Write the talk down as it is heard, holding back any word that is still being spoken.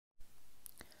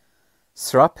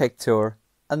Sraith Pictiúr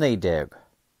a 19.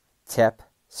 Teip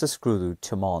sa Scrúdú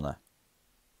Tiomána.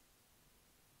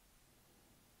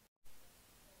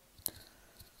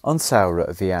 An saoire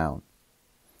a bhí ann.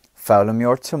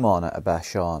 Foghlama Tiomána a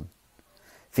bheith seán.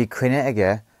 Bhí cuine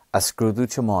aige a Scrúdú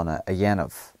Tiomána a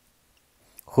dhéanamh.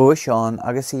 Chua seán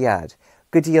agus I dhead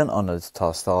go dtí an ionad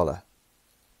tá stála.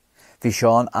 Bhí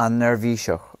seán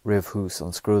an-nervhíseach roimh thús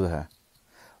an scrúdathe.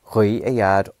 Chuaigh a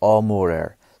dhead á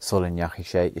mór sula neachaigh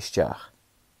sé isteach.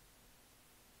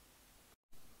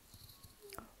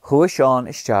 Chua seán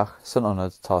isteach san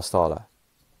ionad tá stála.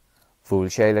 Bhuail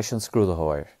sé leis an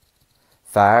scrúdathóir.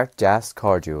 Fear deas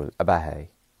cardúil a bheith.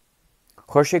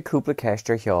 Chuir sé cúpla ceist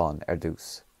ar sheán ar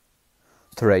dús.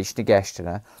 Tar éis na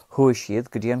geisteanna thuaidh siad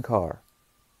go dtí an carr.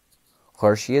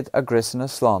 Chuir siad a grisanna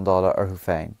slándála orthu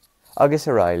féin, agus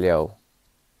a raibh leo.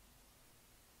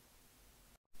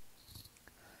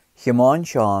 Thiomáin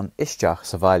seán isteach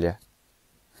sa bhaile.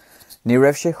 Ní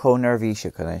raibh sé chomh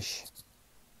nervhíseach anois.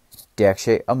 Deach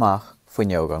sé amach faoi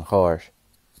neog an cháir.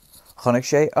 Chonaic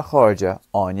sé a cháirde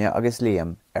Áine agus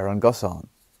Liam ar an gosán.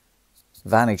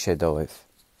 Bhainigh sé dóibh.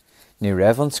 Ní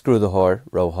raibh an scrúdathóir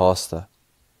ró hásta.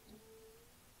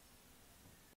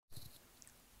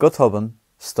 Go tobann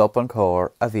stop an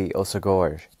cór a bhí os a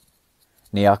gáir.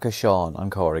 Ní acha seán an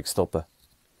cór ag stoppe.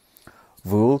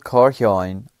 Bhuail cór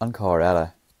sheáin an cór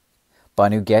eile.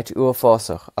 Bainú get ua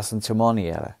fásach as an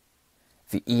Tiománaí eile.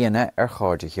 Bhí íana ar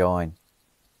cháirde sheáin.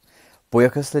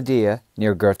 Buíochas le dia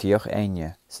níor gortaíoch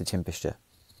aine sa timpiste.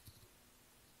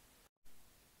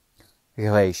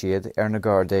 Ghéadh siad ar na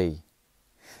Gardaí.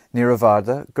 Ní raibh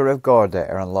bharda go raibh Garda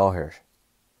ar an láthair.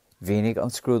 Bhíonnig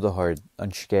an scrúdathóir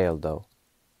an scéal dó.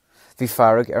 Bhí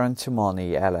farrag ar an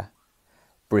Tiománaí eile.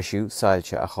 Brisú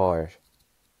sáilte a cháir.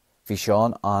 Bhí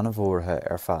seán an-bhórtha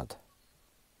ar fad.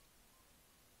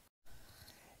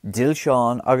 D'il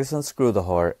seán agus an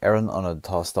scrúdathóir ar an ionad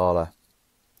tá stála.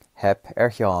 Teip ar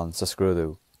sheán sa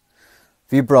scrúdú.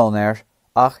 Bhí bronnir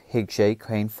ach thuig sé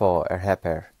cén fá ar Teip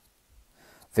air.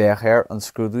 Bheadh an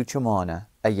Scrúdú Tiomána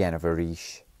a dhéanamh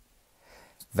arís.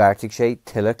 Bheartaigh sé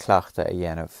tuile cleachta a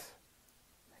dhéanamh.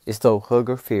 Is dócha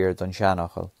gur fíor don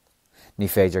seanachal. Ní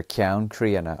féidir ceann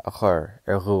críanna a chur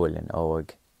ar ghuaillinn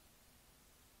óig.